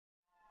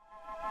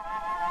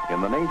In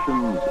the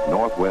nation's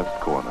northwest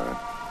corner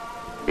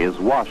is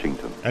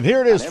Washington. And here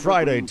it is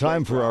Friday,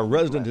 time for our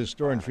resident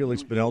historian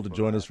Felix Bunnell to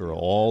join us for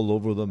All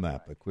Over the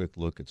Map, a quick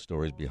look at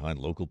stories behind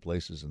local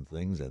places and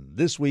things. And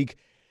this week,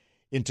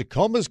 in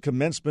Tacoma's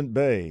Commencement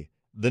Bay,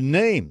 the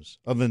names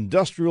of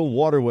industrial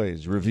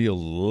waterways reveal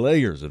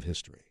layers of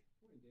history.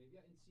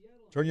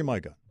 Turn your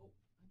mic on.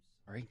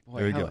 Boy,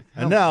 there you go.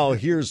 And now,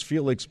 here's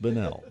Felix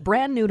Bunnell.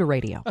 Brand new to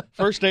radio.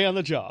 First day on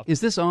the job. Is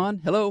this on?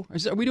 Hello?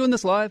 Are we doing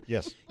this live?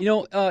 Yes.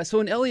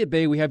 So in Elliott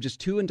Bay, we have just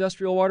two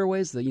industrial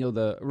waterways.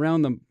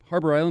 Around the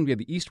Harbor Island, we have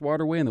the East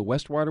Waterway and the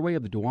West Waterway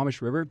of the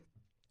Duwamish River.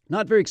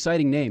 Not very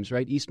exciting names,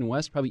 right? East and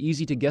West. Probably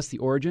easy to guess the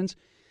origins.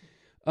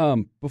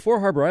 Before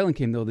Harbor Island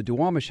came, though, the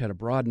Duwamish had a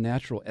broad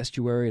natural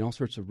estuary and all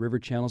sorts of river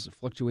channels that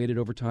fluctuated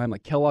over time,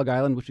 like Kellogg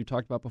Island, which we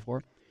talked about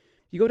before.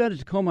 You go down to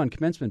Tacoma on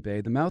Commencement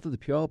Bay, the mouth of the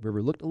Puyallup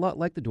River looked a lot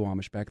like the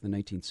Duwamish back in the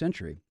 19th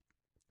century.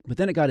 But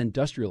then it got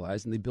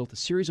industrialized, and they built a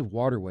series of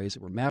waterways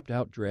that were mapped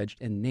out, dredged,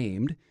 and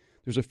named.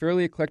 There's a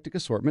fairly eclectic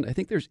assortment. I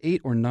think there's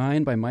 8 or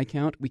 9 by my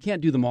count. We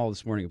can't do them all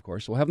this morning, of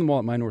course, so we'll have them all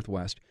at My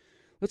Northwest.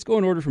 Let's go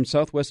in order from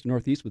southwest to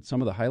northeast with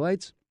some of the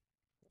highlights.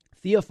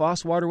 Thea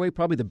Foss Waterway,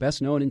 probably the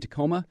best known in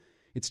Tacoma.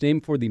 It's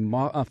named for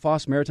the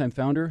Foss Maritime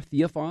founder,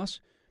 Thea Foss.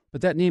 But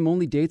that name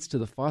only dates to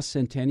the Foss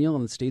Centennial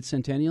and the State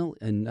Centennial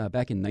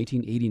back in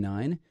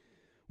 1989.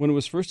 When it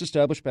was first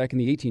established back in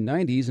the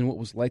 1890s in what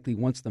was likely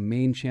once the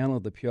main channel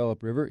of the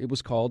Puyallup River, it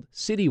was called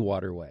City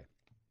Waterway.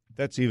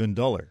 That's even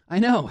duller. I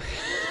know.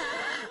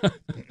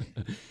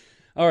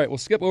 All right, we'll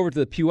skip over to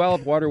the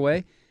Puyallup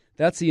Waterway.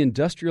 That's the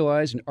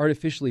industrialized and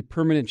artificially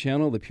permanent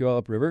channel of the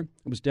Puyallup River.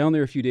 I was down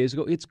there a few days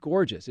ago. It's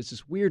gorgeous. It's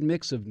this weird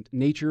mix of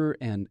nature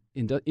and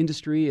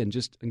industry and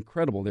just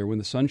incredible there when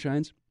the sun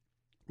shines.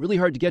 Really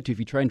hard to get to if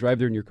you try and drive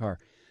there in your car.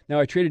 Now,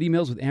 I traded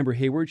emails with Amber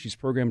Hayward. She's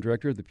program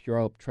director of the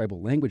Puyallup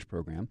Tribal Language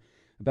Program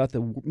about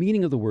the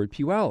meaning of the word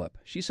Puyallup.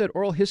 She said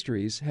oral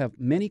histories have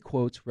many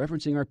quotes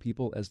referencing our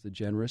people as the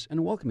generous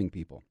and welcoming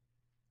people.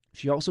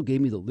 She also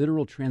gave me the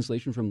literal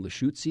translation from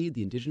Lushootseed,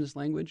 the indigenous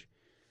language.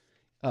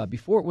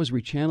 Before it was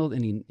rechanneled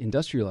and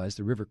industrialized,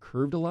 the river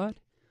curved a lot.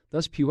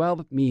 Thus,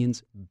 Puyallup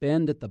means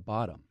bend at the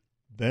bottom.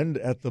 Bend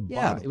at the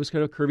bottom. Yeah, it was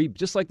kind of curvy,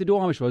 just like the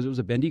Duwamish was. It was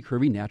a bendy,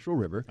 curvy, natural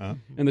river.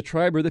 And the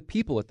tribe are the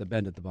people at the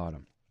bend at the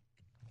bottom.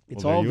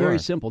 It's all very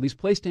simple. These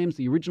place names,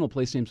 the original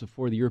place names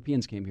before the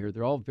Europeans came here,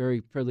 they're all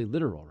fairly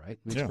literal, right?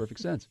 Makes perfect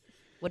sense.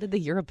 What did the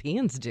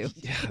Europeans do?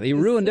 Yeah, they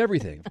ruined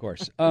everything, of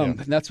course. And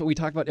that's what we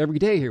talk about every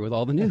day here with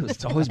all the news.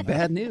 It's always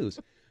bad news.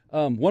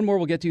 One more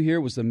we'll get to here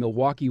was the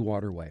Milwaukee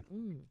Waterway.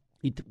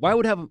 Why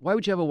would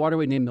you have a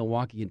waterway named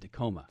Milwaukee in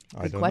Tacoma?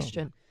 Good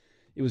question.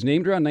 It was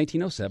named around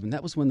 1907.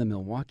 That was when the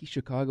Milwaukee,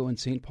 Chicago, and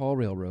St. Paul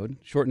Railroad,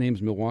 short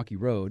name's Milwaukee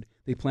Road,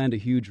 they planned a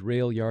huge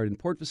rail yard and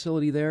port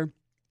facility there.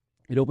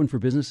 It opened for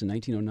business in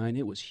 1909.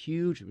 It was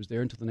huge. It was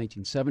there until the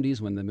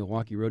 1970s when the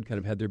Milwaukee Road kind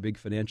of had their big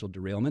financial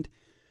derailment.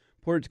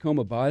 Port of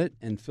Tacoma bought it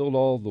and filled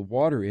all the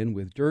water in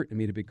with dirt and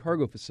made a big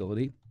cargo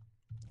facility.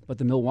 But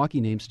the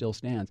Milwaukee name still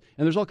stands.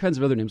 And there's all kinds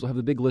of other names. We'll have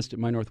the big list at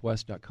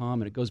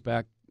mynorthwest.com, and it goes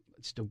back.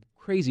 It's a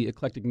crazy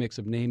eclectic mix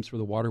of names for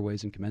the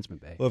waterways in Commencement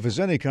Bay. Well, if it's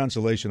any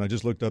consolation, I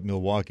just looked up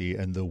Milwaukee,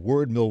 and the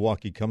word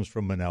Milwaukee comes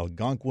from an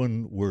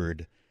Algonquin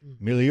word,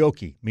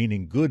 Milioki,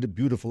 meaning good,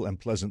 beautiful, and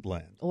pleasant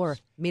land. Or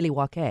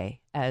Miliwake,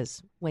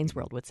 as Wayne's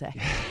World would say.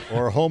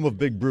 Or home of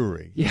big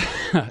brewery. Yeah,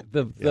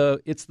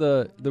 it's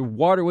the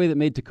waterway that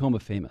made Tacoma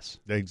famous.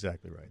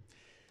 Exactly right.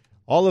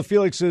 All of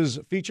Felix's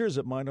features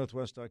at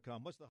mynorthwest.com. What's the